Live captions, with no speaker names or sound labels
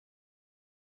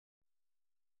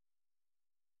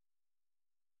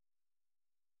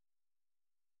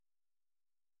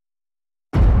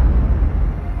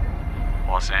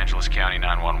Los Angeles County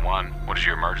 911. What is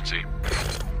your emergency?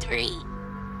 Three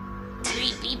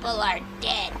people are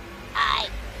dead. I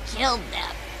killed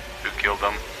them. Who killed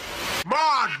them?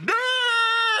 My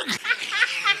dick!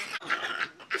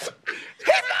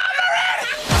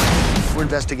 We're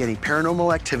investigating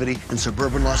paranormal activity in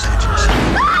suburban Los Angeles.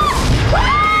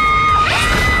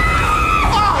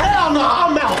 Oh, hell no,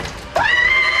 I'm out.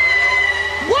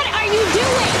 What are you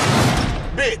doing?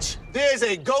 Bitch, there's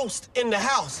a ghost in the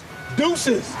house.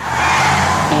 Deuces.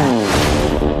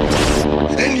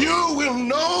 And you will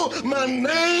know my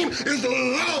name is the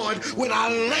Lord when I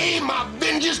lay my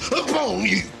vengeance upon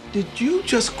you. Did you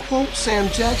just quote Sam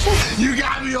Jackson? You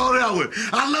got me on that one.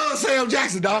 I love Sam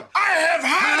Jackson, dog. I have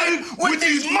had it with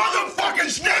these motherfucking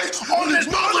snakes on this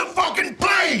motherfucking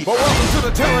plane. Well, welcome to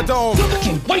the Terrordome. I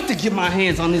can't wait to get my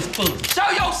hands on this food. Show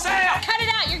yourself! Cut it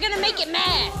out. You're gonna make it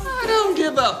mad. I don't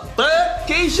give a fuck,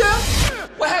 Keisha.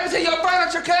 What happened to your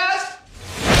furniture, cuz?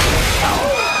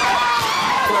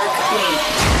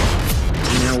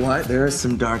 You know what? There is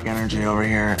some dark energy over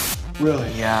here.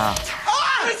 Really? Yeah.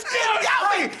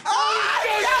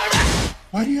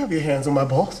 Why do you have your hands on my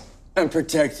balls? I'm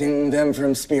protecting them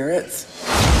from spirits.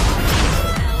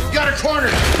 You got a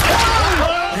corner.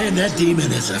 Man, that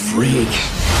demon is a freak.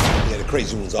 Yeah, the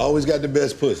crazy ones always got the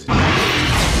best pussy.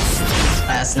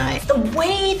 Last night. The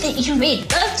way that you made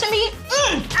love to me.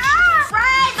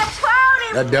 Right, the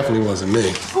phone. That definitely wasn't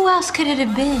me. Who else could it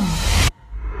have been?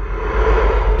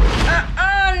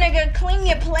 Nigga, clean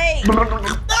your plate.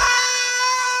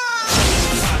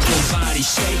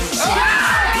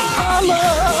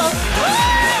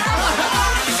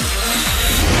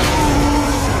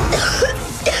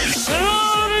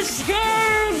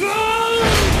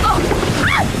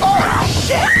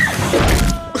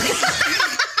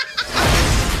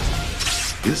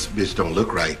 This bitch don't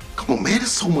look right. Come on, man,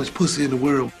 there's so much pussy in the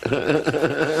world.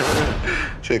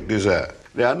 Check this out.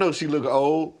 Now, I know she look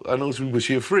old, but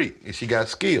she a freak, and she got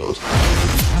skills.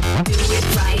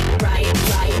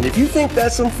 And if you think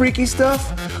that's some freaky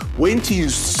stuff, wait until you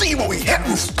see what we have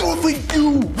in store for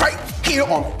you right here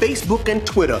on Facebook and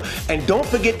Twitter. And don't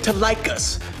forget to like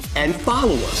us and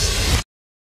follow us.